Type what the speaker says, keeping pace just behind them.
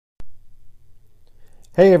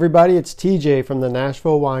Hey everybody, it's TJ from the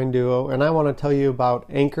Nashville Wine Duo, and I want to tell you about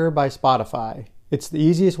Anchor by Spotify. It's the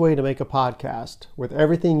easiest way to make a podcast with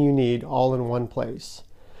everything you need all in one place.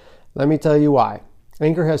 Let me tell you why.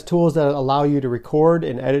 Anchor has tools that allow you to record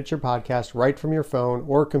and edit your podcast right from your phone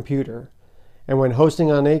or computer. And when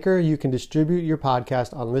hosting on Anchor, you can distribute your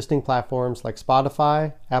podcast on listening platforms like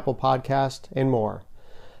Spotify, Apple Podcast, and more.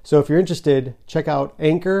 So if you're interested, check out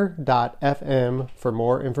anchor.fm for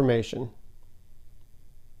more information.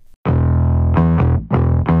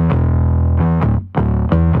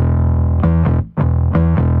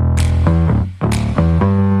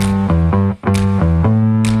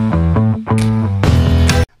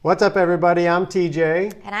 What's up, everybody? I'm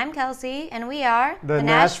TJ. And I'm Kelsey, and we are the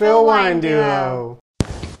Nashville Wine Duo.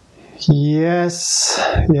 Yes.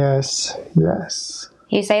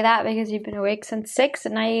 You say that because you've been awake since 6,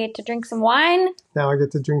 and now you get to drink some wine? Now I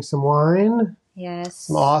get to drink some wine. Yes.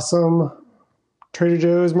 Some awesome Trader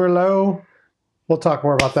Joe's Merlot. We'll talk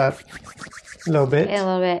more about that a little bit. Yeah, a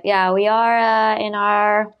little bit. Yeah, we are in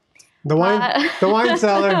our... The wine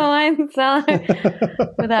cellar. The wine cellar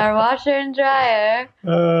with our washer and dryer.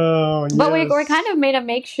 Oh, yes. But we're kind of made a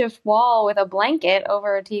makeshift wall with a blanket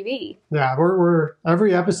over a TV. Yeah, we're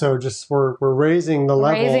every episode we're raising the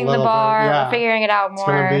level, raising the bar, yeah. we're figuring it out more. It's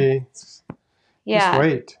gonna be just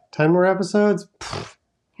wait, 10 more episodes.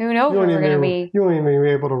 Who knows where we're gonna be? You won't even be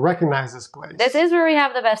able to recognize this place. This is where we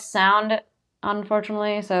have the best sound,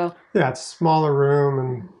 unfortunately. So yeah, it's a smaller room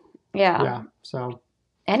and yeah. So.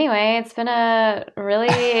 Anyway, it's been a really,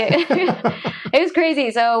 it was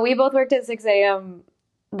crazy. So we both worked at 6 a.m.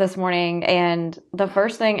 this morning, and the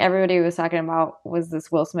first thing everybody was talking about was this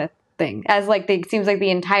Will Smith thing. It seems like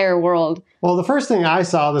the entire world. Well, the first thing I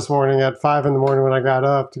saw this morning at 5 in the morning when I got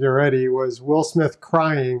up to get ready was Will Smith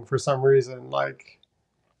crying for some reason.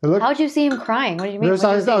 How'd you see him crying? What do you mean? I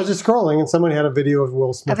was just scrolling, and somebody had a video of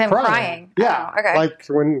Will Smith of him crying. Yeah. Oh,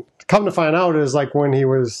 okay. Come to find out, it was when he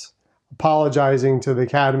was apologizing to the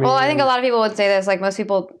Academy. Well, I think a lot of people would say this. Most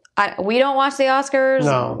people, we don't watch the Oscars.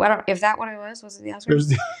 No. Is that what it was? Was it the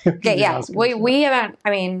Oscars? Okay, yeah. Oscars, we haven't,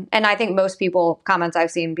 and I think most comments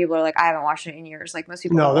I've seen, people are like, I haven't watched it in years. Most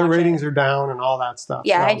people no, their ratings are down and all that stuff.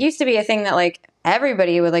 Yeah, so. It used to be a thing that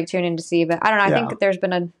everybody would tune in to see, but I don't know. I think that there's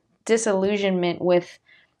been a disillusionment with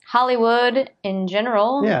Hollywood in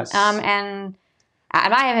general. Yes. And in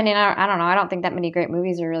my opinion, I don't know. I don't think that many great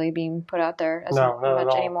movies are really being put out there as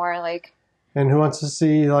much anymore. And who wants to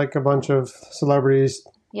see a bunch of celebrities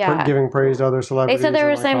giving praise to other celebrities? They said there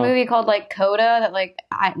was some movie called Coda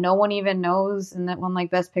that no one even knows, and that won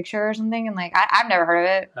Best Picture or something. And I've never heard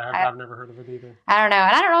of it. I've never heard of it either. I don't know,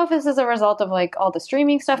 and I don't know if this is a result of all the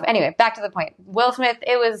streaming stuff. Anyway, back to the point. Will Smith.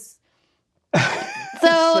 It was.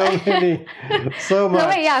 So much. So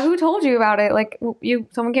wait, who told you about it?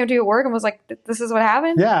 Someone came to you at work and was like, "This is what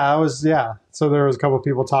happened." Yeah, So there was a couple of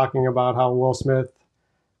people talking about how Will Smith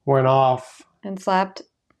went off and slapped.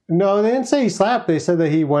 No, they didn't say he slapped. They said that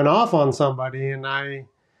he went off on somebody, and I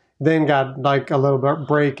then got a little bit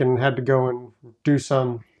break and had to go and do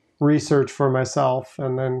some research for myself,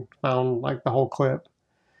 and then found the whole clip.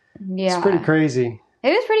 Yeah, it's pretty crazy. It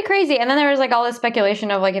is pretty crazy. And then there was all this speculation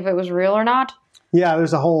of if it was real or not. Yeah,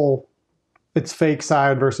 there's a whole it's fake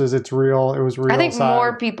side versus it's real. It was real. I think side.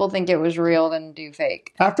 More people think it was real than do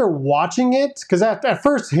fake. After watching it, because at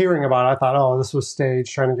first hearing about it, I thought, oh, this was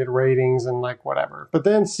staged, trying to get ratings and whatever. But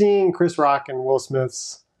then seeing Chris Rock and Will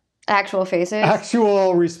Smith's actual faces,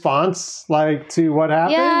 actual response to what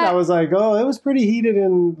happened, I was like, oh, it was pretty heated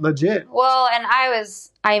and legit. Well, and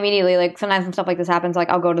I immediately sometimes when stuff like this happens,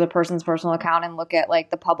 I'll go to the person's personal account and look at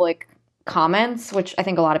the public comments, which I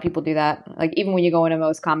think a lot of people do that. Even when you go into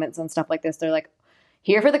most comments and stuff like this, they're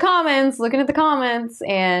here for the comments, looking at the comments.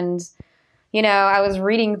 And, I was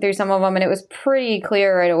reading through some of them, and it was pretty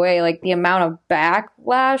clear right away, the amount of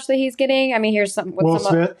backlash that he's getting. I mean, here's some... Will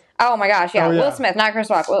Smith? Oh my gosh, yeah. Will Smith, not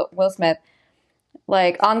Chris Rock. Will Smith.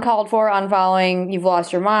 Uncalled for, unfollowing, you've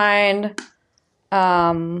lost your mind.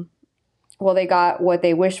 Well, they got what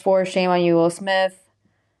they wished for. Shame on you, Will Smith.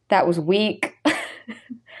 That was weak.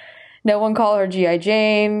 No one call her G.I.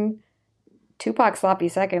 Jane. Tupac sloppy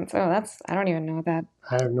seconds. Oh, I don't even know that.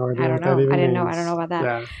 I have no idea. I don't know. I don't know about that.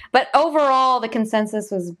 Yeah. But overall, the consensus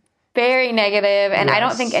was very negative, and I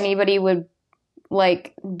don't think anybody would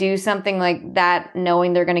do something like that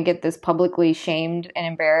knowing they're going to get this publicly shamed and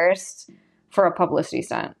embarrassed for a publicity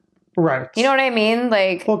stunt. Right. You know what I mean?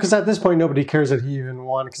 Well, because at this point, nobody cares that he even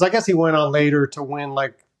won. Because I guess he went on later to win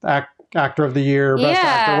Actor of the Year, Best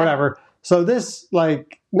Actor, whatever. So this,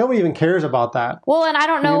 nobody even cares about that. Well, and I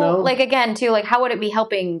don't know, again, too, how would it be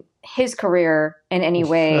helping his career in any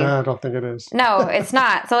way. I don't think it is. No, it's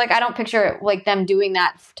not. So, like, I don't picture, like, them doing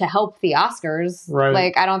that to help the Oscars. Right.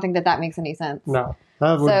 Like, I don't think that makes any sense. No.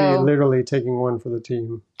 That would be literally taking one for the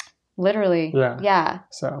team. Literally. Yeah. Yeah.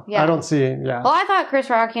 So, yeah. I don't see it. Yeah. Well, I thought Chris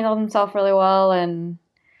Rock handled himself really well, and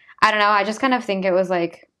I don't know. I just kind of think it was,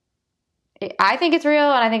 like, I think it's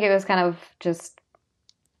real, and I think it was kind of just,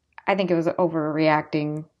 I think it was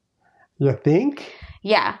overreacting. You think?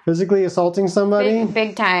 Yeah. Physically assaulting somebody?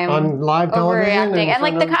 Big time. On live television? Overreacting. And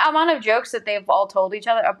like the amount of jokes that they've all told each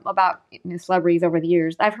other about celebrities over the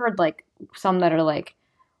years. I've heard like some that are like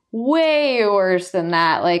way worse than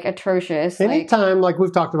that. Like atrocious. Anytime, like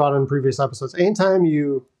we've talked about in previous episodes, anytime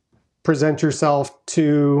you present yourself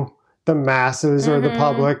to the masses or the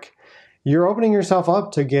public, you're opening yourself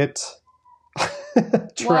up to get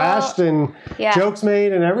trashed and jokes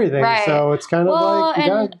made and everything. Right. So it's kind of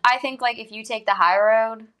like I think like if you take the high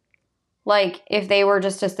road, like if they were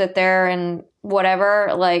just to sit there and whatever,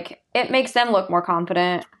 like it makes them look more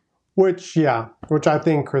confident. Which I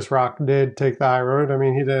think Chris Rock did take the high road. I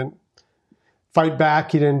mean, he didn't fight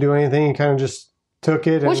back. He didn't do anything. He kind of just took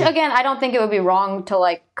it. Which again, I don't think it would be wrong to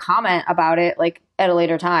like comment about it like at a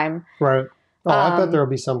later time. Right. Oh, I bet there'll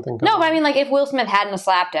be something. No, but I mean, like, if Will Smith hadn't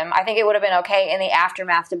slapped him, I think it would have been okay in the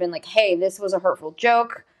aftermath to have been like, hey, this was a hurtful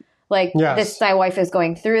joke. Like, my wife is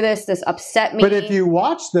going through this. This upset me. But if you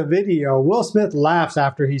watch the video, Will Smith laughs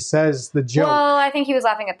after he says the joke. Well, I think he was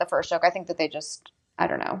laughing at the first joke. I think that they just, I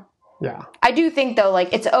don't know. Yeah. I do think, though,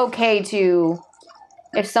 like, it's okay to,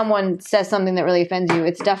 if someone says something that really offends you,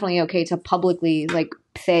 it's definitely okay to publicly, like,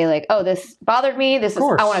 say, like, oh, this bothered me. I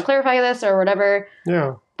want to clarify this or whatever.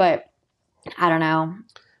 Yeah. But I don't know.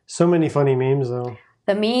 So many funny memes, though.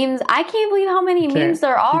 The memes. I can't believe how many memes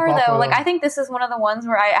there are, though. Like, I think this is one of the ones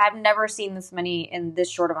where I've never seen this many in this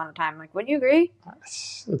short amount of time. Like, wouldn't you agree?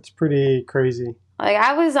 It's pretty crazy. Like,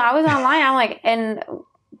 I was online. I'm like, and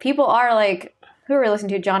people are like, who are we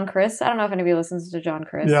listening to? John Chris? I don't know if anybody listens to John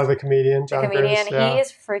Chris. Yeah, the comedian. John Chris, He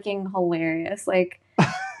is freaking hilarious. Like,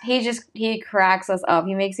 he cracks us up.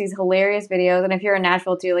 He makes these hilarious videos. And if you're in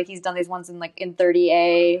Nashville too, like he's done these ones in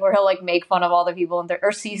 30A where he'll like make fun of all the people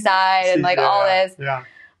or Seaside and like all this. Yeah.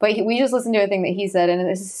 But we just listened to a thing that he said, and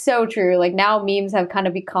this is so true. Like now memes have kind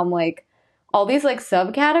of become like all these like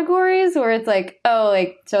subcategories where it's like, oh,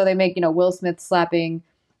 like, so they make, Will Smith slapping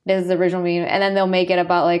this is the original meme. And then they'll make it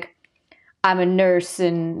about like, I'm a nurse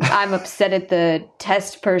and I'm upset at the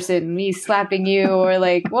test person, me slapping you, or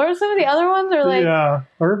like, what are some of the other ones? Or like,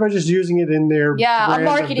 everybody's just using it in their a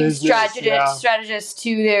marketing strategist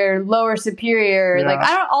to their lower superior. Like,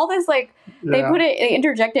 all this, like, they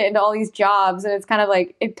interject it into all these jobs, and it's kind of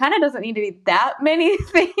like, it kind of doesn't need to be that many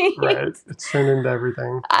things. Right. It's turned into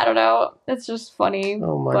everything. I don't know. It's just funny.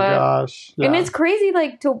 Oh my gosh. Yeah. And it's crazy,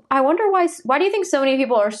 like, I wonder why do you think so many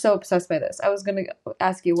people are so obsessed by this? I was going to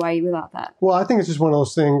ask you why you thought that. Well, I think it's just one of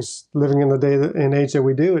those things, living in the day and age that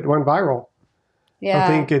we do, it went viral. Yeah. I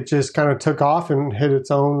think it just kind of took off and hit its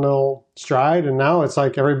own little stride, and now it's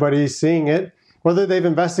like everybody's seeing it, whether they've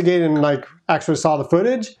investigated and like actually saw the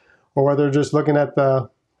footage, or whether they're just looking at the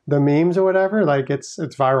memes or whatever. Like it's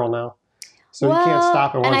viral now, so you can't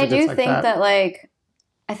stop it once it gets like that. And I do think that like,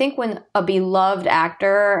 I think when a beloved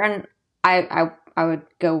actor, and I would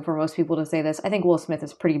go for most people to say this, I think Will Smith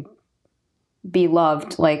is pretty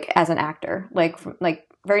beloved, like as an actor, like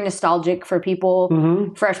very nostalgic for people.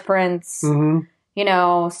 Mm-hmm. Fresh Prince, mm-hmm.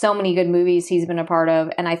 So many good movies he's been a part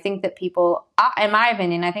of, and I think that people, in my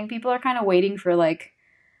opinion, I think people are kind of waiting for like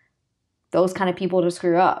those kind of people to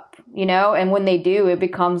screw up, and when they do, it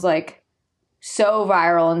becomes like so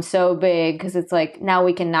viral and so big because it's like now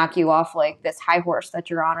we can knock you off like this high horse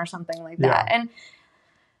that you're on or something like that. And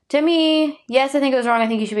to me, yes, I think it was wrong. I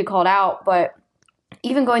think you should be called out, but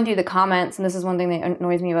even going through the comments, and this is one thing that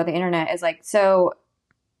annoys me about the internet, is like, so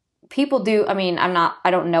people do, I mean, I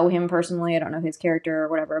don't know him personally. I don't know his character or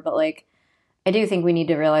whatever, but like, I do think we need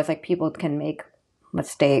to realize like people can make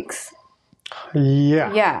mistakes.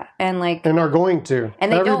 Yeah. Yeah. And like, and are going to.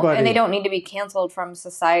 And they don't need to be canceled from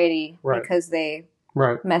society because they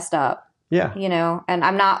messed up. Yeah. And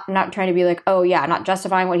I'm not trying to be like, oh yeah, I'm not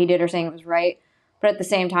justifying what he did or saying it was right. But at the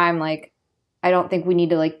same time, like, I don't think we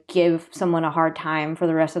need to like give someone a hard time for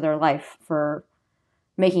the rest of their life for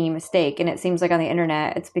making a mistake. And it seems like on the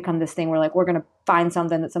internet, it's become this thing where like, we're going to find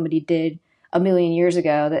something that somebody did a million years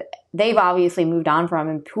ago that they've obviously moved on from,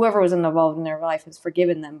 and whoever was involved in their life has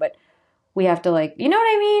forgiven them. But we have to like, you know what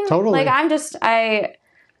I mean? Totally. Like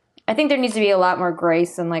I think there needs to be a lot more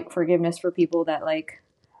grace and like forgiveness for people that like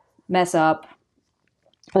mess up.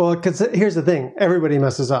 Well, because here's the thing. Everybody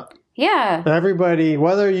messes up. Yeah. Everybody,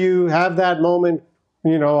 whether you have that moment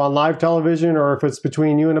on live television, or if it's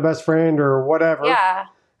between you and a best friend or whatever. Yeah.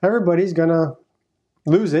 Everybody's going to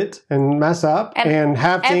lose it and mess up and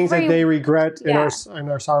have things that they regret and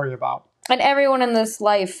are sorry about. And everyone in this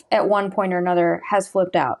life at one point or another has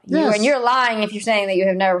flipped out. Yes. And you're lying if you're saying that you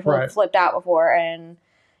have never flipped out before. And,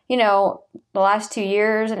 the last 2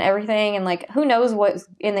 years and everything, and like, who knows what's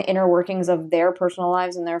in the inner workings of their personal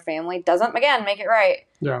lives and their family doesn't, again, make it right.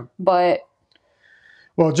 Yeah. But...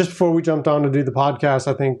 Well, just before we jumped on to do the podcast,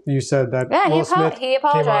 I think you said that Will Smith he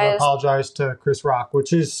apologized. Came out and apologized to Chris Rock,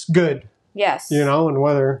 which is good. Yes. And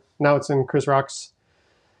whether now it's in Chris Rock's.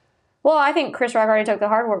 Well, I think Chris Rock already took the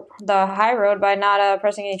high road by not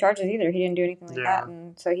pressing any charges either. He didn't do anything like that,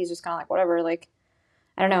 and so he's just kind of like whatever. Like,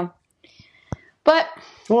 I don't know. But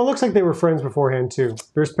well, it looks like they were friends beforehand too.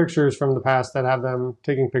 There's pictures from the past that have them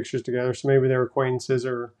taking pictures together, so maybe they're acquaintances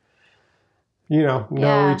or.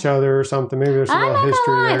 Know each other or something. Maybe there's some little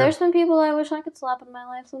history there. There's some people I wish I could slap in my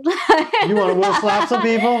life sometimes. You want to Will slap some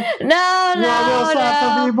people? No. Will slap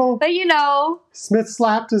some people? But Smith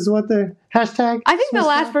slapped is what the hashtag? I think Smith the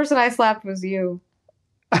last person I slapped was you.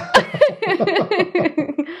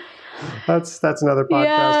 That's another podcast.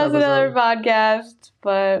 Yeah, that's another podcast.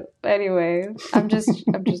 But anyway, I'm just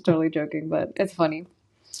totally joking, but it's funny.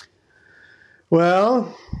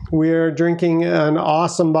 Well, we're drinking an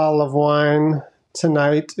awesome bottle of wine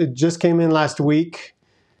tonight. It just came in last week.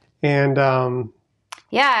 And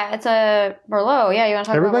it's a Merlot. Yeah, you want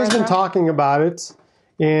to talk about everybody's been talking about it.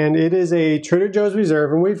 And it is a Trader Joe's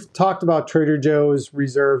Reserve. And we've talked about Trader Joe's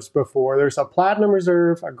Reserves before. There's a Platinum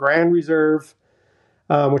Reserve, a Grand Reserve,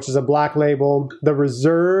 which is a black label. The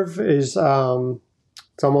Reserve is,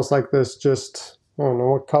 it's almost like this just, I don't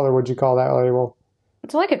know, what color would you call that label?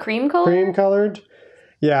 It's like a cream color? Cream colored.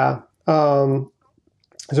 Yeah. So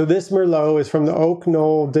this Merlot is from the Oak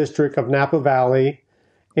Knoll district of Napa Valley,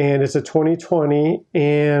 and it's a 2020,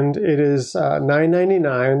 and it is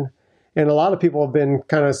 $9.99. And a lot of people have been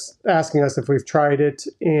kind of asking us if we've tried it,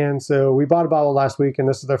 and so we bought a bottle last week, and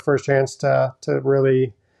this is our first chance to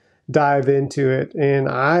really dive into it. And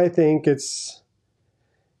I think it's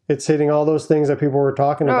hitting all those things that people were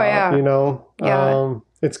talking about. Yeah.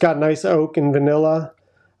 It's got nice oak and vanilla,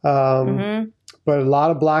 but a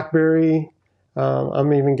lot of blackberry.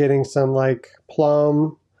 I'm even getting some like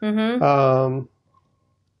plum. Mm-hmm.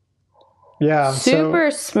 Yeah.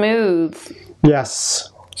 Super smooth.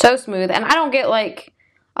 Yes. So smooth. And I don't get like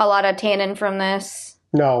a lot of tannin from this.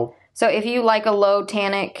 No. So if you like a low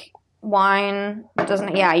tannic wine,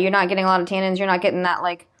 you're not getting a lot of tannins. You're not getting that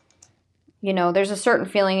like, there's a certain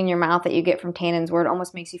feeling in your mouth that you get from tannins where it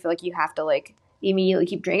almost makes you feel like you have to like immediately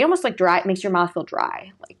keep drinking. It almost like dry. It makes your mouth feel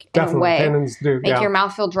dry, like definitely. In a way. Tannins do make your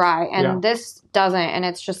mouth feel dry, and this doesn't, and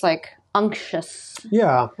it's just like unctuous.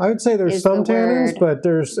 Yeah, I would say there's some tannins, but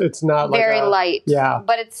it's not like very light. Yeah,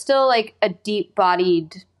 but it's still like a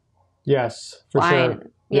deep-bodied. Yes, for wine. Sure.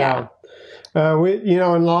 Yeah. And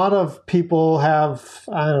a lot of people have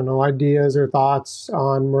ideas or thoughts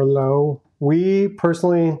on Merlot. We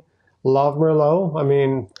personally love Merlot. I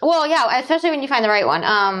mean... Well, yeah, especially when you find the right one.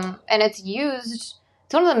 And it's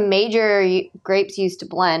one of the major grapes used to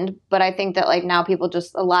blend, but I think that like now people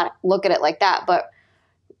just look at it like that. But,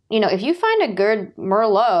 if you find a good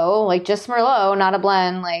Merlot, like just Merlot, not a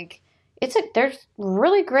blend, like there's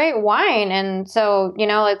really great wine. And so,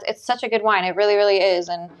 it's such a good wine. It really, really is.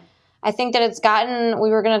 And I think that we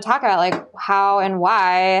were going to talk about like how and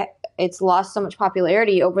why it's lost so much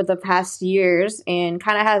popularity over the past years and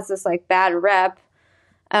kind of has this like bad rep.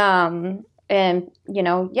 So why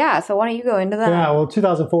don't you go into that? Yeah, well,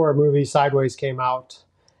 2004 movie Sideways came out.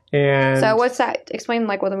 And so what's that? Explain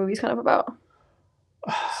like what the movie's kind of about.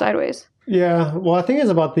 Sideways. Yeah, well, I think it's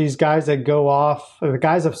about these guys that go off. The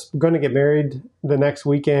guys are going to get married the next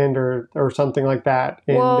weekend or something like that.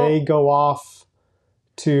 And they go off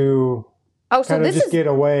to get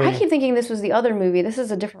away. I keep thinking this was the other movie. This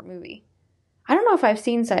is a different movie. I don't know if I've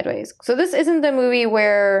seen Sideways. So this isn't the movie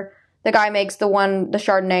where the guy makes the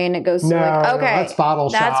Chardonnay and it goes to that's Bottle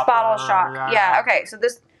Shop. That's Bottle Shop. Yeah, okay. So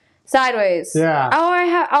this Sideways. Yeah. Oh, I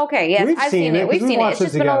have. Okay, yes, I've seen it. We've seen it. It's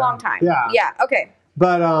just been a long time. Yeah. Yeah, okay.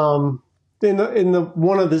 But in the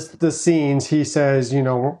one of the scenes, he says,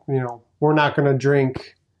 we're not going to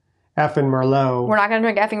drink effing Merlot. We're not going to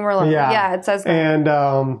drink effing Merlot. Yeah, it says that. And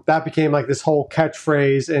that became like this whole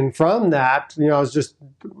catchphrase. And from that,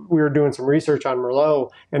 we were doing some research on Merlot.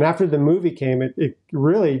 And after the movie came, it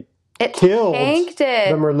really killed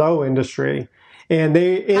the Merlot industry. And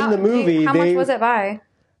how much was it by?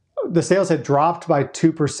 The sales had dropped by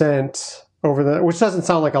 2% which doesn't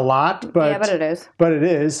sound like a lot, but yeah, but it is. But it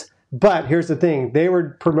is. But here's the thing. They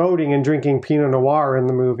were promoting and drinking Pinot Noir in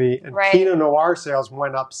the movie. And Pinot Noir sales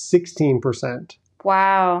went up 16%.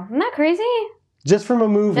 Wow. Isn't that crazy? Just from a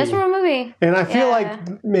movie. Just from a movie. And I feel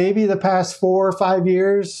like maybe the past 4 or 5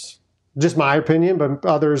 years, just my opinion, but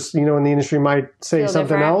others, in the industry might say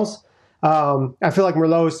something else. I feel like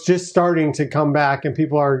Merlot is just starting to come back and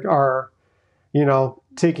people are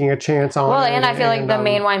taking a chance on it. Well, and I feel like the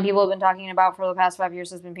main wine people have been talking about for the past 5 years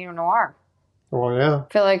has been Pinot Noir. Well, yeah.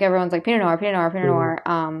 I feel like everyone's like, Pinot Noir, Pinot Noir, Pinot Noir.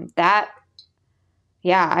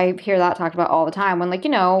 I hear that talked about all the time. When,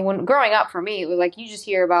 when growing up for me, it was like you just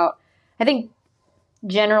hear about, I think,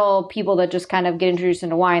 general people that just kind of get introduced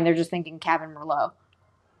into wine, they're just thinking Cab and Merlot.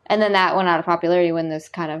 And then that went out of popularity when this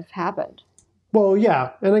kind of happened. Well,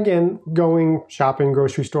 yeah. And again, going shopping,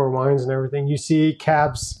 grocery store wines and everything, you see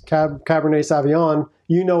Cabernet Sauvignon,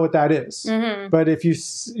 you know what that is. Mm-hmm. But if you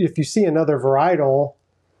see another varietal,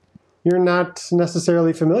 you're not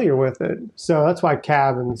necessarily familiar with it. So that's why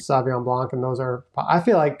Cab and Sauvignon Blanc and those are, I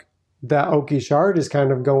feel like that Oaky Chard is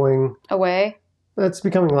kind of going away. That's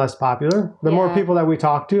becoming less popular. The more people that we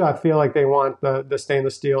talk to, I feel like they want the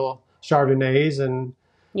stainless steel Chardonnays. And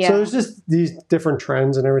so there's just these different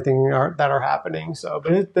trends and everything that are happening. So,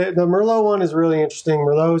 but the Merlot one is really interesting.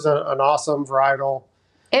 Merlot's an awesome varietal.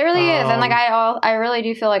 It really is. And I really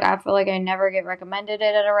do feel like I never get recommended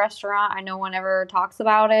it at a restaurant. I no one ever talks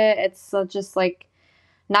about it. It's just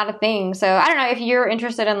not a thing. So I don't know if you're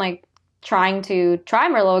interested in trying to try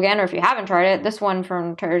Merlot again, or if you haven't tried it. This one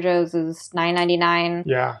from Trader Joe's is $9.99.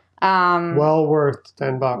 Yeah. Well worth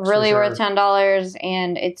 $10. Really worth $10,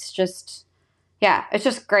 and it's just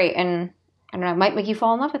great. And I don't know, it might make you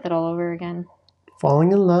fall in love with it all over again.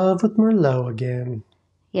 Falling in love with Merlot again.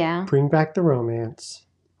 Yeah. Bring back the romance.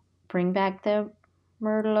 Bring back the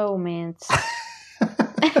Merlot-mance.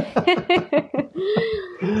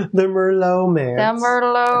 The Merlot-mance. The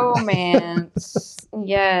Merlot-mance.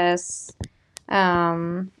 Yes.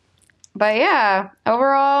 But yeah,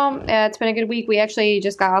 overall, it's been a good week. We actually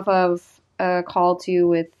just got off of a call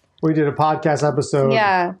with... We did a podcast episode.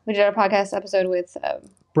 Yeah, we did a podcast episode with...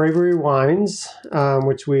 Bravery Wines,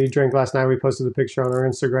 which we drank last night. We posted the picture on our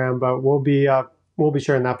Instagram, but we'll be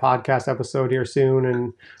sharing that podcast episode here soon.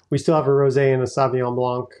 And we still have a rosé and a Sauvignon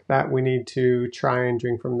Blanc that we need to try and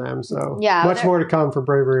drink from them. So much more to come for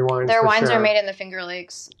Bravery Wines. Their wines are made in the Finger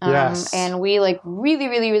Lakes. Yes. And we really,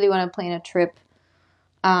 really, really want to plan a trip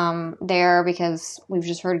there because we've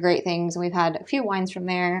just heard great things and we've had a few wines from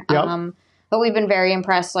there. Yep. But we've been very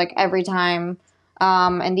impressed every time.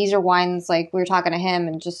 And these are wines we were talking to him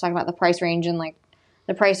and just talking about the price range, and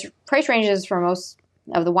the price ranges for most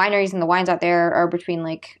of the wineries and the wines out there are between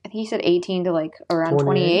I think he said 18 to around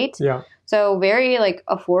 28. Yeah. So very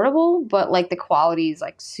affordable, but the quality is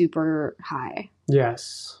super high.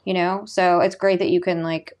 Yes. So it's great that you can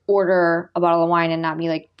order a bottle of wine and not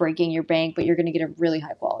be breaking your bank, but you're going to get a really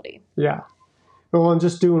high quality. Yeah. Well, and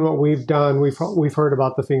just doing what we've done, we've heard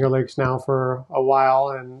about the Finger Lakes now for a while,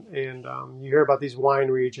 and you hear about these wine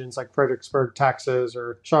regions like Fredericksburg, Texas,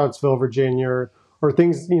 or Charlottesville, Virginia, or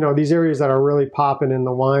things, these areas that are really popping in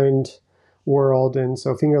the wine world. And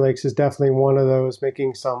so Finger Lakes is definitely one of those,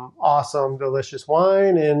 making some awesome, delicious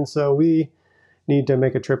wine. And so we need to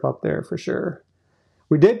make a trip up there for sure.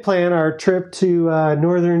 We did plan our trip to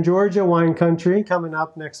Northern Georgia wine country coming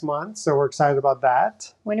up next month, so we're excited about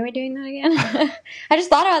that. When are we doing that again? I just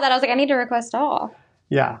thought about that. I was I need to request off.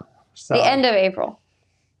 Yeah. So. The end of April.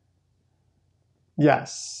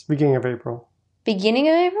 Yes, beginning of April. Beginning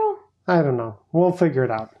of April? I don't know. We'll figure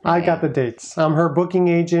it out. Okay. I got the dates. I'm her booking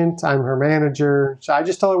agent. I'm her manager. So I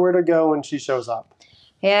just tell her where to go when she shows up.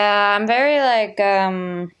 Yeah, I'm very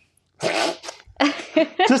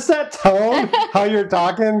Just that tone, how you're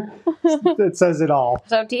talking, it says it all.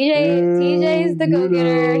 So TJ's the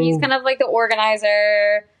go-getter. He's kind of the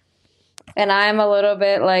organizer. And I'm a little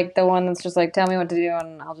bit the one that's just tell me what to do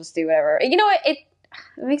and I'll just do whatever. You know what? It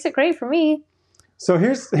makes it great for me. So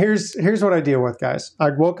here's what I deal with, guys.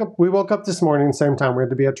 We woke up this morning, same time. We had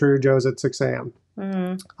to be at Trader Joe's at 6 a.m.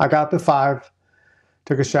 Mm-hmm. I got up at 5,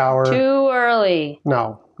 took a shower. Too early.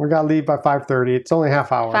 No, we got to leave by 5:30. It's only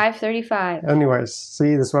half hour. 5:35. Anyways,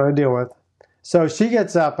 see, this is what I deal with. So she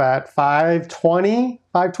gets up at 5:20.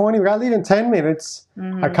 We got to leave in 10 minutes.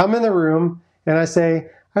 Mm-hmm. I come in the room and I say,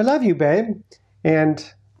 I love you, babe.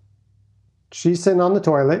 And she's sitting on the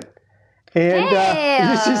toilet.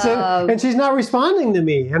 And she's not responding to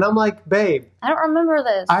me. And I'm like, babe. I don't remember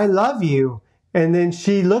this. I love you. And then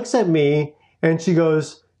she looks at me and she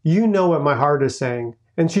goes, you know what my heart is saying.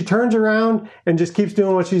 And she turns around and just keeps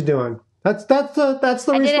doing what she's doing. That's the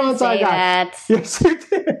response I got. That. Yes, you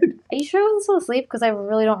did. Are you sure I wasn't still asleep? Because I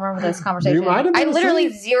really don't remember this conversation. You might have been I literally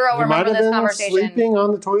asleep. zero You remember might have this been conversation. sleeping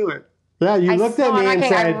on the toilet. Yeah, you looked at me and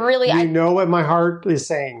said, you know what my heart is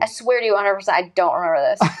saying. I swear to you 100%, I don't remember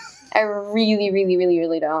this. I really, really, really,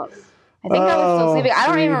 really don't. I think I was still sleeping. I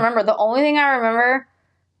don't even remember. The only thing I remember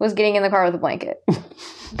was getting in the car with a blanket.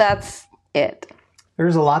 That's it.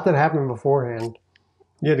 There's a lot that happened beforehand.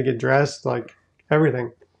 You had to get dressed, like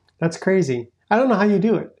everything. That's crazy. I don't know how you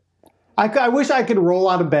do it. I wish I could roll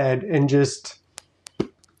out of bed and just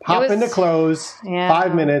hop into clothes,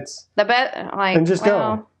 5 minutes, and just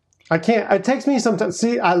go. I can't. It takes me some time.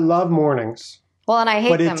 See, I love mornings. Well, and I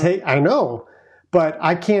hate them. I know, but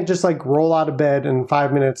I can't just like roll out of bed in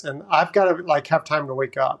 5 minutes, and I've got to like have time to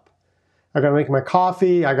wake up. I got to make my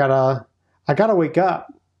coffee. I gotta wake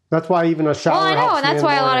up. That's why even a shower. Well, I know, and that's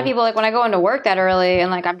why a lot of people, like, when I go into work that early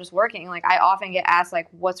and like I'm just working, like I often get asked like,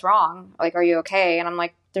 "What's wrong? Like, are you okay?" And I'm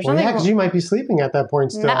like, "There's nothing." Yeah, because you might be sleeping at that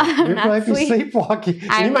point still. No, you might be sleepwalking.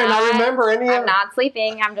 You might not remember any of it. I'm not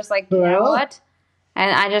sleeping. I'm just like, you know what?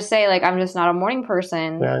 And I just say like, I'm just not a morning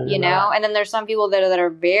person, you know. Not. And then there's some people that are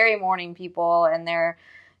very morning people, and they're,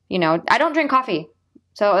 you know, I don't drink coffee.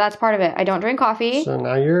 So that's part of it. I don't drink coffee. So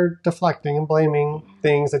now you're deflecting and blaming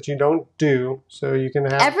things that you don't do so you can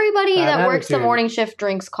have everybody that works the morning shift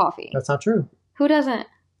drinks coffee. That's not true. Who doesn't?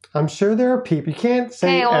 I'm sure there are people. You can't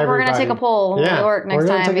say everybody. Okay, well, we're going to take a poll when we work next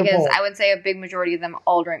time because I would say a big majority of them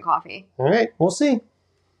all drink coffee. All right. We'll see.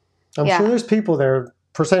 I'm sure there's people there,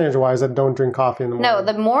 percentage-wise, that don't drink coffee in the morning.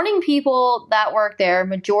 No, the morning people that work there,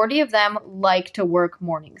 majority of them like to work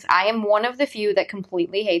mornings. I am one of the few that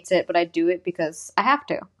completely hates it, but I do it because I have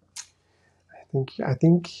to. I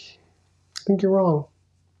think you're wrong.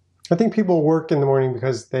 I think people work in the morning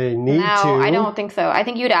because they need to. No, I don't think so. I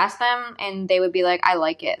think you'd ask them, and they would be like, "I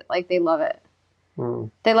like it. Like they love it.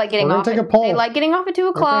 They like getting off. They like getting off at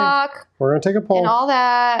 2:00. Okay. We're gonna take a poll and all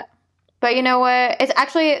that." But you know what? It's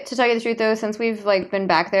actually, to tell you the truth, though, since we've like been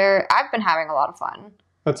back there, I've been having a lot of fun.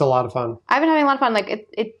 That's a lot of fun. I've been having a lot of fun. Like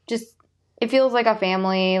it feels like a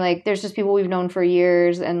family. Like there's just people we've known for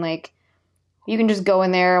years, and like you can just go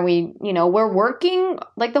in there, and we're working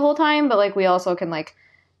like the whole time, but like we also can like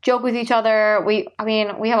joke with each other. We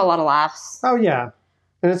have a lot of laughs. Oh yeah,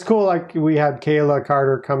 and it's cool. Like we had Kayla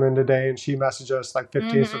Carter come in today, and she messaged us like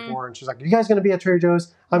 15 minutes before, and she's like, "You guys gonna be at Trader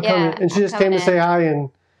Joe's? I'm coming," and she just came to say hi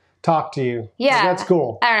and talk to you. Yeah. Like, that's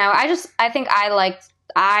cool. I don't know. I think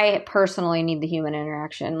I personally need the human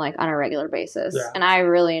interaction like on a regular basis. Yeah. And I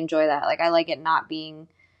really enjoy that. Like I like it not being,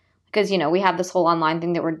 because, we have this whole online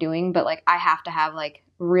thing that we're doing, but like I have to have like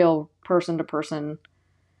real person to person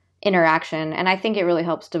interaction. And I think it really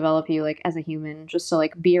helps develop you like as a human, just to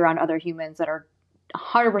like be around other humans that are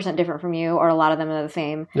 100% different from you, or a lot of them are the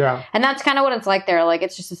same. Yeah. And that's kind of what it's like there. Like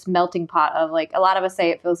it's just this melting pot of like, a lot of us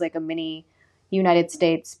say it feels like a mini United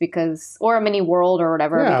States or a mini world or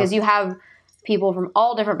whatever, because you have people from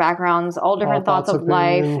all different backgrounds, all different thoughts of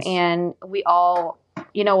life, and we all,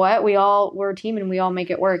 you know what, we're a team and we all make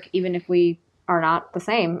it work, even if we are not the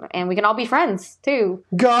same, and we can all be friends too.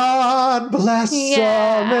 God bless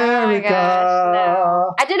America.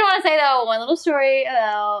 No. I did want to say though, one little story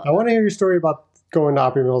about. I want to hear your story about going to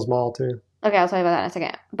Opry Mills Mall too. Okay, I'll tell you about that in a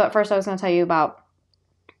second. But first I was going to tell you about,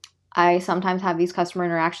 I sometimes have these customer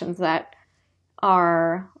interactions that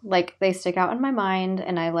are like, they stick out in my mind,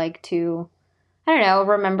 and I like to, I don't know,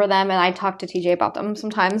 remember them, and I talk to TJ about them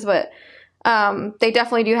sometimes, but they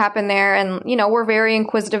definitely do happen there, and we're very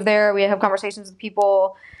inquisitive there. We have conversations with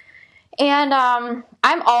people, and I'm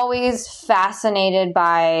always fascinated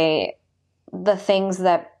by the things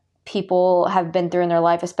that people have been through in their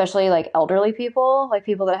life, especially like elderly people, like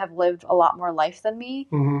people that have lived a lot more life than me.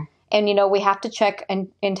 Mm-hmm. And, we have to check, and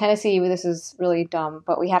in Tennessee, this is really dumb,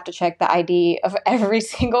 but we have to check the ID of every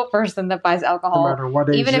single person that buys alcohol. No matter what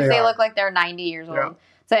age even if they look like they're 90 years old.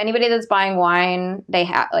 So anybody that's buying wine, they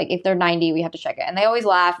have, like, if they're 90, we have to check it. And they always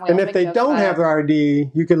laugh. And if they don't have their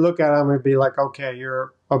ID, you can look at them and be like, okay,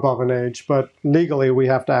 you're above an age. But legally, we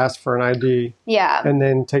have to ask for an ID. Yeah. And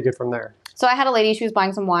then take it from there. So I had a lady, she was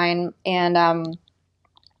buying some wine, and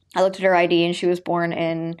I looked at her ID, and she was born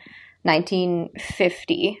in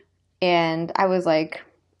 1950. And I was like,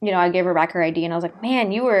 I gave her back her ID, and I was like,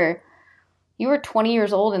 man, you were 20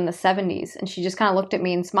 years old in the 70s. And she just kind of looked at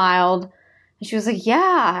me and smiled. And she was like,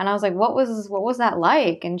 yeah. And I was like, what was that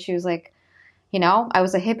like? And she was like, I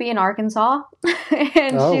was a hippie in Arkansas.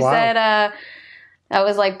 And she said, I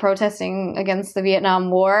was like protesting against the Vietnam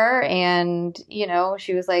War. And,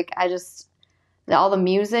 she was like, all the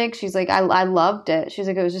music, she's like, I loved it. She's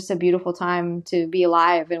like, it was just a beautiful time to be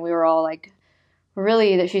alive. And we were all like,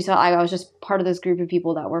 really, that she felt like I was just part of this group of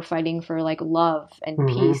people that were fighting for like love and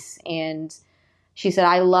peace and she said,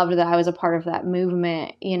 I loved that I was a part of that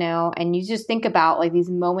movement, you know, and you just think about like these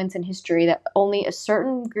moments in history that only a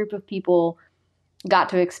certain group of people got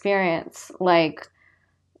to experience. Like,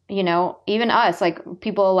 you know, even us, like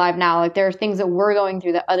people alive now, like there are things that we're going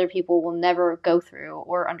through that other people will never go through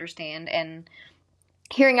or understand. And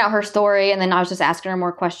hearing out her story, and then I was just asking her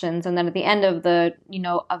more questions. And then at the end of the, you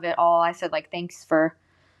know, of it all, I said like, thanks for,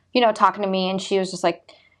 you know, talking to me. And she was just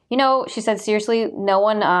like, you know, she said, seriously, no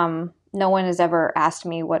one has ever asked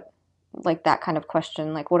me what, like that kind of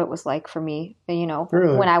question, like what it was like for me, you know,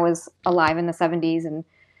 Really? when I was alive in the 70s. And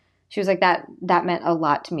she was like, that meant a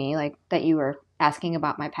lot to me, like that you were asking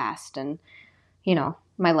about my past and, you know,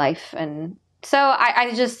 my life. And so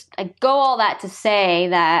I go all that to say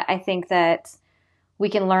that I think that we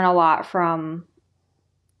can learn a lot from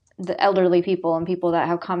the elderly people and people that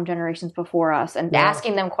have come generations before us, and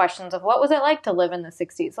asking them questions of what was it like to live in the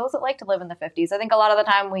 60s? What was it like to live in the 50s? I think a lot of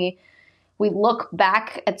the time we look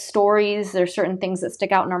back at stories. There's certain things that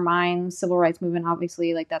stick out in our minds. Civil rights movement,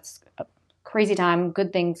 obviously, like that's a crazy time.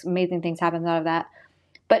 Good things, amazing things happened out of that.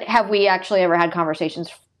 But have we actually ever had conversations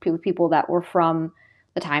with people that were from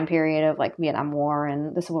the time period of like Vietnam War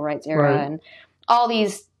and the Civil Rights era and all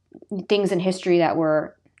these things in history that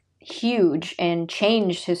were huge and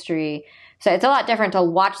changed history? So it's a lot different to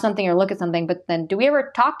watch something or look at something. But then do we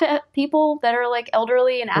ever talk to people that are like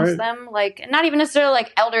elderly and ask them, like, not even necessarily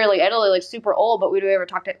like elderly, like super old, but do we ever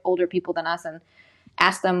talk to older people than us and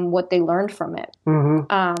ask them what they learned from it?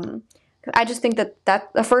 Mm-hmm. I just think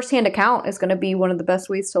that a firsthand account is going to be one of the best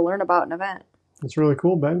ways to learn about an event. It's really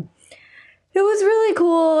cool, babe. It was really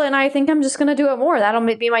cool, and I think I'm just going to do it more. That'll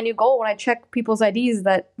be my new goal when I check people's IDs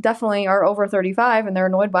that definitely are over 35 and they're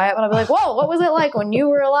annoyed by it. But I'll be like, whoa, what was it like when you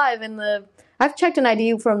were alive in the... I've checked an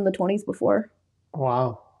ID from the 20s before.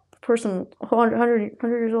 Wow. Person 100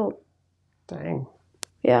 years old. Dang.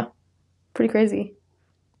 Yeah. Pretty crazy.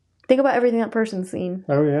 Think about everything that person's seen.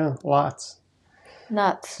 Oh, yeah. Lots.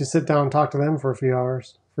 Nuts. You sit down and talk to them for a few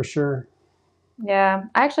hours, for sure. Yeah.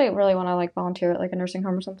 I actually really want to like volunteer at like a nursing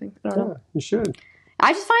home or something. I don't know. You should.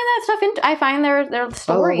 I just find that stuff, I find their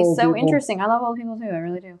stories so interesting. I love old people too. I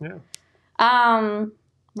really do. Yeah.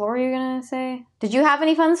 What were you going to say? Did you have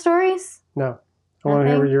any fun stories? No. I want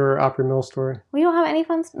to hear your Opry Mill story. We don't have any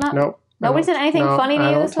fun... Nope. Nobody said anything funny to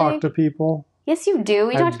you this week? I don't talk to people. Yes, you do.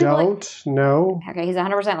 You talk to people don't. No. Okay, he's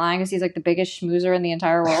 100% lying because he's like the biggest schmoozer in the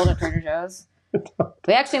entire world at Trader Joe's.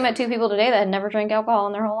 We actually met 2 people today that had never drank alcohol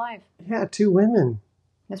in their whole life. Yeah, 2 women.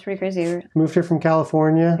 That's pretty crazy. Moved here from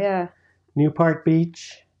California. Yeah. Newport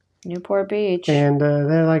Beach. And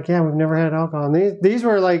they're like, yeah, we've never had alcohol. And these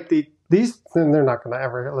were like these, and they're not going to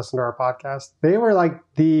ever listen to our podcast. They were like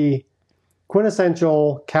the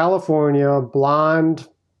quintessential California blonde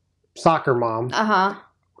soccer mom. Uh-huh.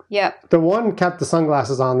 Yep. The one kept the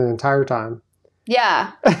sunglasses on the entire time.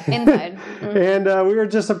 Yeah. Inside. And we were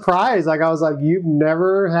just surprised. Like, I was like, you've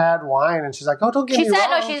never had wine? And she's like, oh, don't get me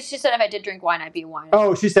wrong. She said if I did drink wine, I'd be a wino.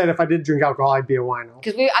 Oh, she said if I did drink alcohol, I'd be a wino.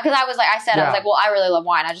 Because I was like, well, I really love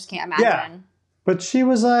wine. I just can't imagine. Yeah. But she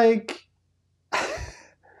was like,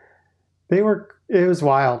 it was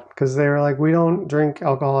wild because they were like, we don't drink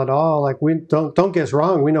alcohol at all. Like, we don't get us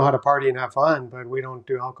wrong. We know how to party and have fun, but we don't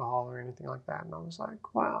do alcohol or anything like that. And I was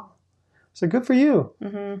like, wow. So good for you.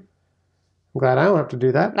 Mm-hmm. I'm glad I don't have to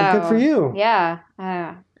do that, but good for you. Yeah.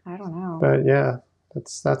 I don't know. But yeah,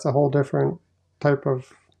 that's a whole different type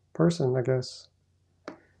of person, I guess.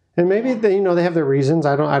 And maybe they have their reasons.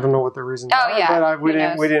 I don't know what their reasons are. Yeah. But we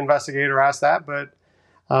didn't investigate or ask that. But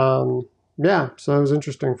yeah, so it was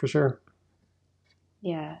interesting for sure.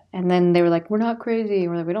 Yeah, and then they were like, "We're not crazy."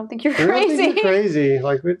 We're like, "We don't think you're crazy." We don't think you're crazy.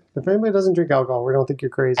 Like, if anybody doesn't drink alcohol, we don't think you're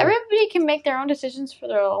crazy. Everybody can make their own decisions for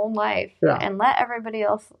their own life, and let everybody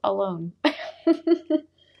else alone.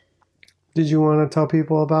 Did you want to tell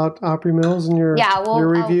people about Opry Mills and your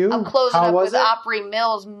review? I'll close it up with Opry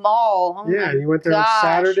Mills Mall. Oh you went there on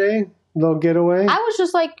Saturday, little getaway. I was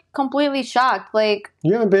just like completely shocked. Like,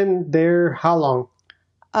 you haven't been there how long?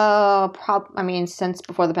 Since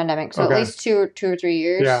before the pandemic, so at least two or 3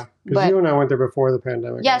 years. Yeah, because you and I went there before the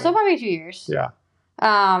pandemic. Yeah, so probably 2 years. Yeah.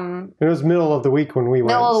 It was middle of the week when we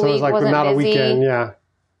went, so it was like not a weekend. Yeah.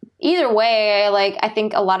 Either way, like I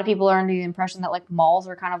think a lot of people are under the impression that like malls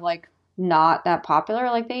are kind of like not that popular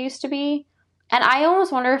like they used to be, and I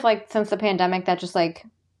almost wonder if like since the pandemic that just like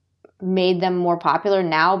made them more popular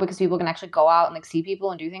now because people can actually go out and like see people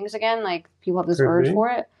and do things again. Like people have this urge for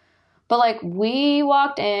it. But, like, we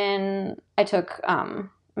walked in, I took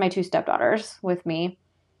my 2 stepdaughters with me,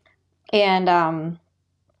 and,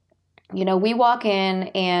 we walk in,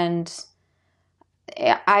 and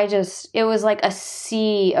it was like a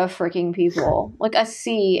sea of freaking people, like a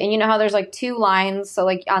sea. And you know how there's like two lines, so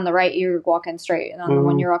like on the right you're walking straight, and on the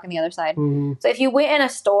one you're walking the other side. So if you went in a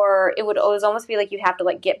store, it would always almost be like you'd have to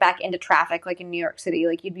like get back into traffic, like in New York City.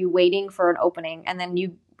 Like you'd be waiting for an opening, and then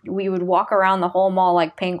we would walk around the whole mall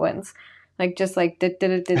like penguins, like just like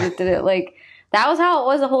like that was how it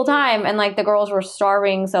was the whole time. And like the girls were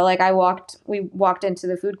starving, so like we walked into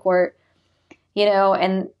the food court,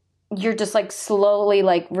 and you're just like slowly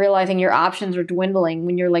like realizing your options are dwindling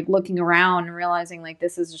when you're like looking around and realizing like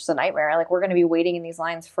this is just a nightmare. Like we're going to be waiting in these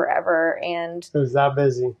lines forever. And it was that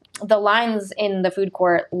busy. The lines in the food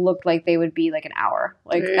court looked like they would be like an hour,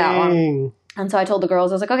 like that long. And so I told the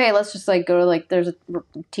girls, I was like, okay, let's just like go to like, there's a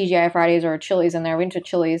TGI Fridays or a Chili's in there. We went to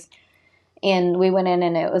Chili's and we went in,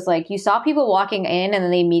 and it was like, you saw people walking in and then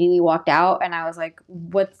they immediately walked out. And I was like,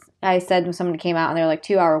 I said when someone came out, and they're like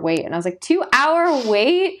 2 hour wait. And I was like, 2 hour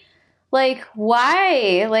wait? Like,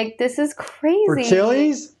 why? Like, this is crazy. For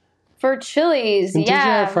Chili's? For Chili's, and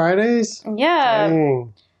yeah. TGI Fridays? Yeah.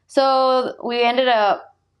 Dang. So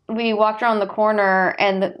we walked around the corner,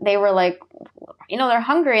 and they were like, they're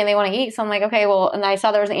hungry and they want to eat. So I'm like, okay, well, and I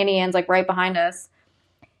saw there was an Auntie Anne's like right behind us.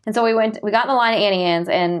 And so we got in the line at Auntie Anne's,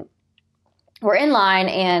 and we're in line.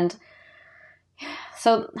 And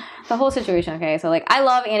so the whole situation, okay, so like I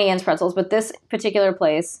love Auntie Anne's pretzels, but this particular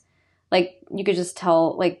place, like, you could just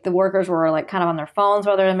tell, like, the workers were, like, kind of on their phones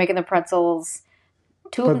while they were making the pretzels.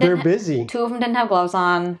 But they're busy. Two of them didn't have gloves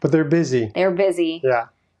on. But they're busy. They were busy. Yeah.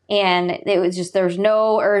 And it was just, there was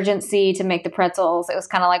no urgency to make the pretzels. It was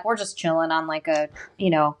kind of like, we're just chilling on, like,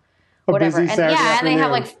 whatever. Busy And Saturday and afternoon. they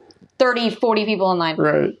have, like, 30, 40 people in line.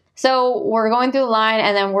 Right. So we're going through the line,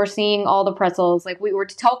 and then we're seeing all the pretzels. Like, we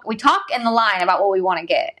talk in the line about what we want to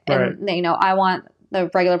get. And, right. I want the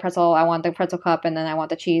regular pretzel, I want the pretzel cup, and then I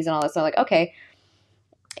want the cheese and all this. So like, okay.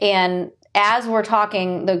 And as we're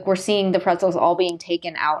talking, we're seeing the pretzels all being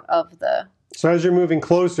taken out of the... So as you're moving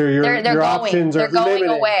closer, your options are going limited.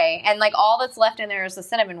 away. And like all that's left in there is the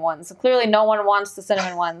cinnamon ones. So clearly no one wants the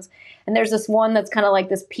cinnamon ones. And there's this one that's kind of like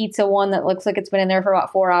this pizza one that looks like it's been in there for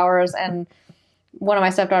about 4 hours. And one of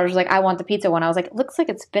my stepdaughters was like, I want the pizza one. I was like, it looks like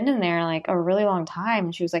it's been in there like a really long time.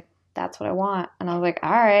 And she was like, that's what I want. And I was like, all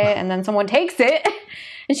right. And then someone takes it,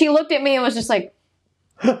 and she looked at me and was just like,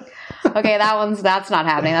 okay, that's not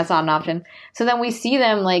happening. That's not an option. So then we see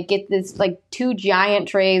them like get this like 2 giant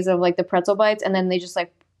trays of like the pretzel bites, and then they just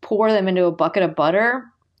like pour them into a bucket of butter.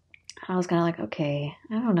 I was kind of like, okay,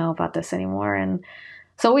 I don't know about this anymore. And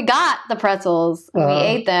so we got the pretzels, we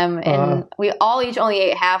ate them, and we all each only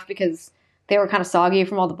ate half because they were kind of soggy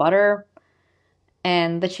from all the butter,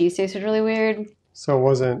 and the cheese tasted really weird. So it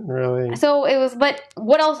wasn't really... So it was, but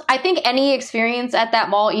what else? I think any experience at that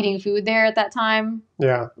mall eating food there at that time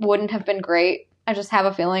wouldn't have been great. I just have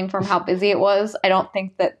a feeling from how busy it was. I don't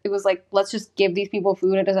think that it was like, let's just give these people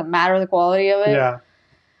food. It doesn't matter the quality of it. Yeah.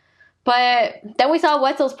 But then we saw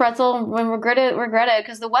Wetzel's pretzel and regretted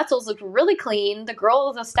because the Wetzels looked really clean. The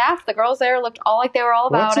girls there looked all like they were all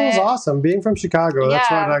about Wetzel's it. Awesome. Being from Chicago,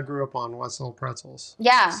 that's what I grew up on, Wetzel pretzels.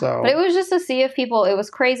 Yeah. So. But it was just a sea of people. It was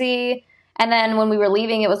crazy. And then when we were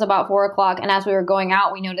leaving, it was about 4:00. And as we were going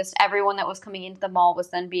out, we noticed everyone that was coming into the mall was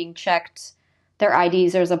then being checked their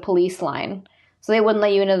IDs. There's a police line. So they wouldn't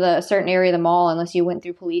let you into the certain area of the mall unless you went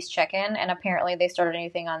through police check-in. And apparently they started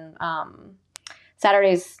anything on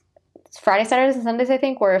Fridays, Saturdays, and Sundays, I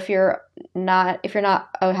think, where if you're not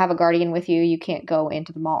have a guardian with you, you can't go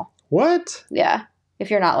into the mall. What? Yeah. If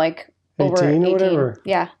you're not like 18 over 18 or whatever.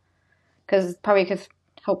 Yeah. Because probably could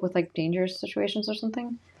help with like dangerous situations or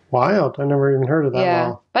something. Wild. I never even heard of that. Yeah.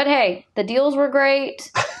 Mall. But hey, the deals were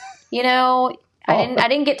great. I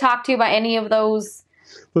didn't get talked to by any of those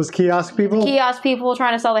kiosk people? Kiosk people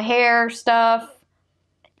trying to sell the hair stuff.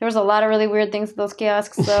 There was a lot of really weird things at those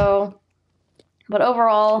kiosks, though. But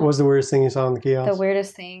overall... What was the weirdest thing you saw in the kiosk? The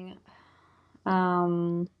weirdest thing...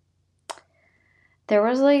 there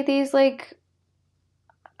was, like, these, like...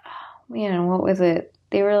 what was it?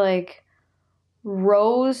 They were, like,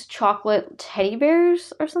 rose chocolate teddy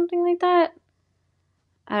bears or something like that.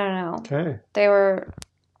 I don't know. Okay. They were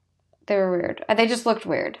weird. They just looked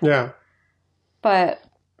weird. Yeah. But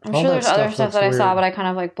I'm sure there's other stuff that I saw, but I kind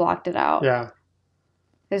of, like, blocked it out. Yeah.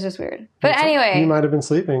 It's just weird. But anyway. You might have been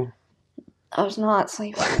sleeping. I was not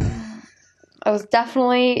sleeping. I was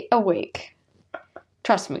definitely awake.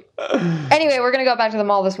 Trust me. Anyway, we're going to go back to the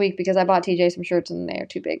mall this week because I bought TJ some shirts and they're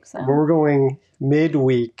too big. So. But we're going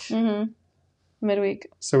midweek. Mm-hmm. Midweek.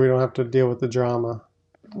 So we don't have to deal with the drama.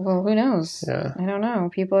 Well, who knows? Yeah. I don't know.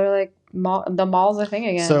 People are like, the mall's a thing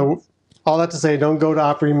again. So all that to say, don't go to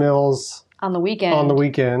Opry Mills. On the weekend. On the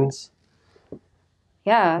weekends. Yeah,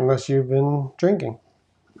 Yeah. Unless you've been drinking.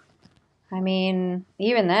 I mean,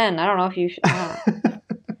 even then, I don't know if you should. I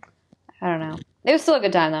don't know. It was still a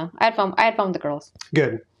good time, though. I had fun. I had fun with the girls.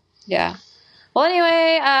 Good. Yeah. Well,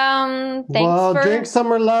 anyway, thanks drink some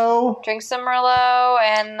Merlot. Drink some Merlot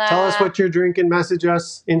and tell us what you're drinking. Message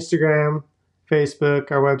us. Instagram,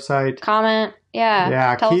 Facebook, our website. Comment.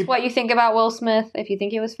 Yeah. Tell us keep... what you think about Will Smith. If you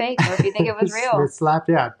think it was fake or if you think it was real. Smith slap.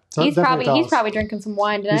 Yeah. So he's probably drinking some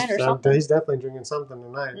wine tonight or something. He's definitely drinking something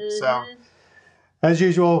tonight. So. As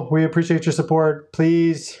usual, we appreciate your support.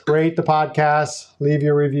 Please rate the podcast, leave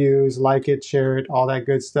your reviews, like it, share it, all that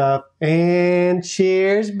good stuff. And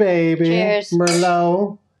cheers, baby. Cheers.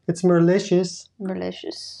 Merlot. It's Merlicious.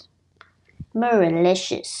 Merlicious.